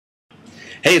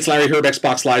Hey, it's Larry Herb,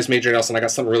 Xbox Live's Major Nelson. I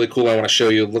got something really cool I want to show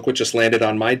you. Look what just landed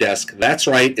on my desk. That's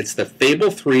right, it's the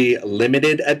Fable 3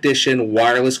 limited edition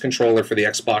wireless controller for the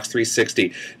Xbox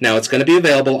 360. Now, it's going to be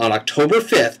available on October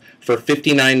 5th for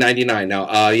 $59.99.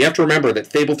 Now, you have to remember that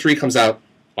Fable 3 comes out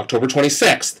October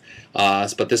 26th.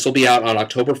 But this will be out on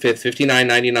October 5th,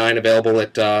 $59.99, available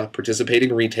at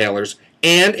participating retailers.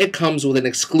 And it comes with an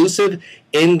exclusive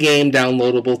in-game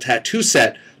downloadable tattoo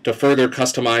set to further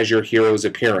customize your hero's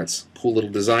appearance. Cool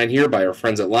little design here by our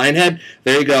friends at Lionhead.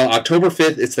 There you go, October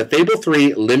 5th, it's the Fable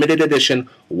 3 limited edition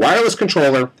wireless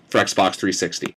controller for Xbox 360.